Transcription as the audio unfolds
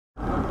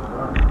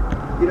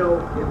You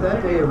know, if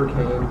that day ever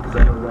came, because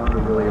I know Rhonda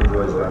really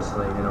enjoys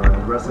wrestling, you know, I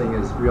mean, wrestling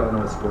is, we all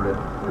know it's sports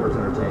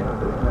entertainment,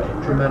 but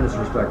tremendous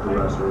respect for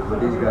wrestlers,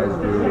 but these guys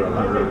do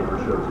 100 more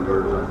shows a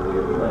year, it's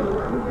unbelievable,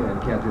 and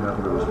can't do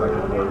nothing but respect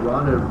them for it.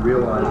 Rhonda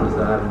realizes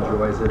that,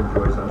 enjoys it,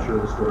 I'm sure,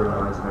 the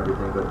storylines and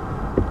everything, but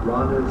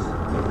Rhonda's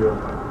a real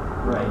fighter.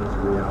 Rhonda's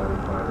a reality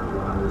fighter.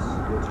 Rhonda's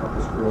the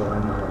toughest girl I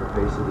know on the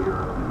face of the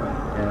earth,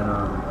 and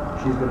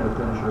she's going to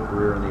finish her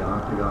career in the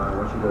octagon,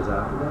 and what she does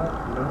after that,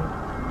 you know,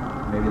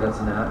 maybe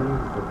that's an avenue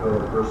to fulfill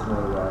a personal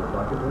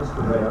bucket list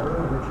or whatever,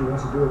 and if she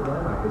wants to do it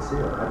then, I can see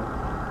it.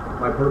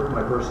 My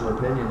personal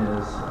opinion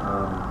is,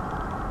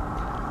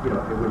 you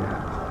know, it wouldn't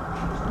happen.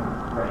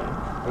 Right.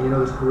 And you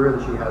know, this career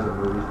that she has in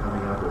movies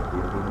coming up with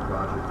the Perfume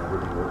project and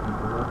everything working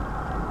for her,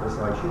 it's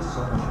like she has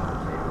so much on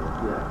the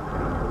table. Yeah.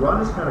 You know,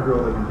 Rhonda's the kind of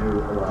girl that can do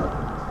a lot of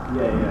things.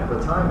 Yeah, yeah.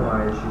 But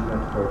time-wise, she's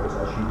going to focus,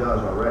 as she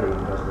does already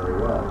and does very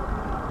well,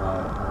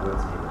 on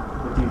what's needed.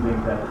 But do you think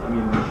that, I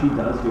mean, when she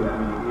does do it, I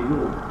mean, it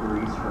will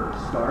increase her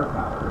star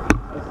power,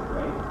 does it,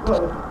 right?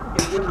 Well,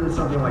 if you did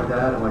something like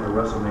that in like a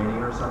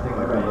WrestleMania or something,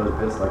 like one of those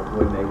bits like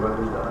Floyd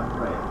Mayweather's done,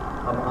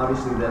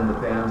 obviously then the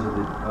fans of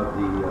the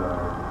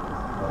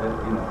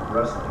you know,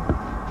 wrestling,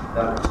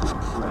 that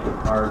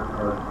are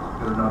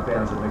not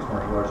fans of mixed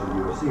martial arts or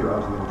the UFC, are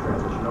obviously going to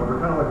transition over,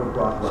 kind of like what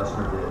Brock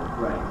Lesnar did,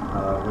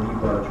 when he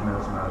brought a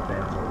tremendous amount of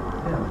fans over with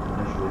him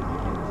initially when he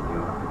came into the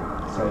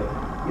octagon. So,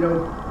 you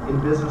know, in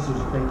business there's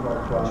a thing called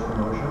cross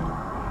promotion,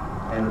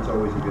 and it's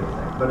always a good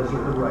thing, but it's the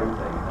right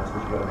thing. That's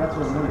what you got to make. That's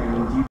what I'm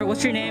wondering.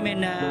 What's your name,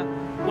 and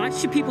why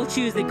should people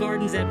choose the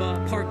gardens at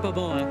Park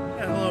Balboa?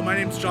 Yeah, hello, my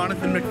name is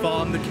Jonathan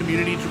McFall. I'm the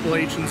Community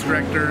Relations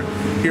Director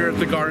here at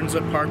the Gardens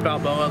at Park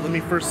Balboa. Let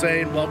me first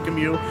say and welcome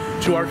you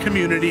to our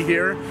community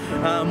here.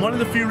 One of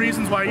the few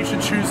reasons why you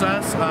should choose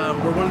us,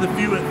 we're one of the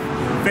few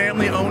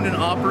family-owned and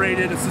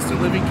operated assisted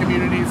living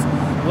communities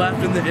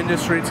left in the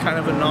industry. It's kind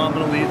of a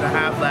anomaly to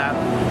have that.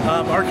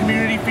 Our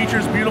community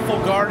features beautiful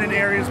garden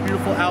areas,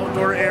 beautiful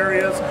outdoor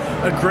areas,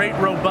 a great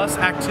robust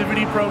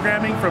activity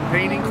programming from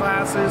painting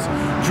classes,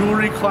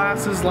 jewelry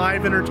classes,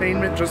 live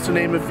entertainment, just to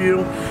name a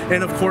few,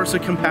 and of course a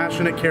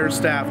compassionate care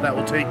staff that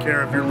will take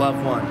care of your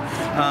loved one.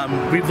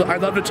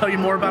 I'd love to tell you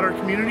more about our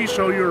community,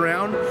 show you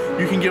around.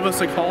 You can give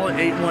us a call at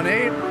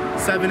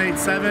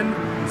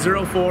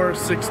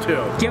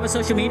 818-787-0462. Do you have a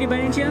social media by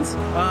any chance?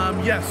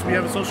 Yes, we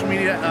have a social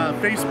media,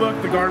 Facebook,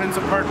 The Gardens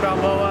at Park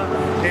Balboa,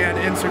 and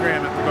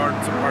Instagram at The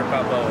Gardens at Park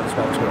Balboa as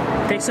well too.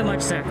 Thanks so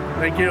much, sir.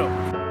 Thank you.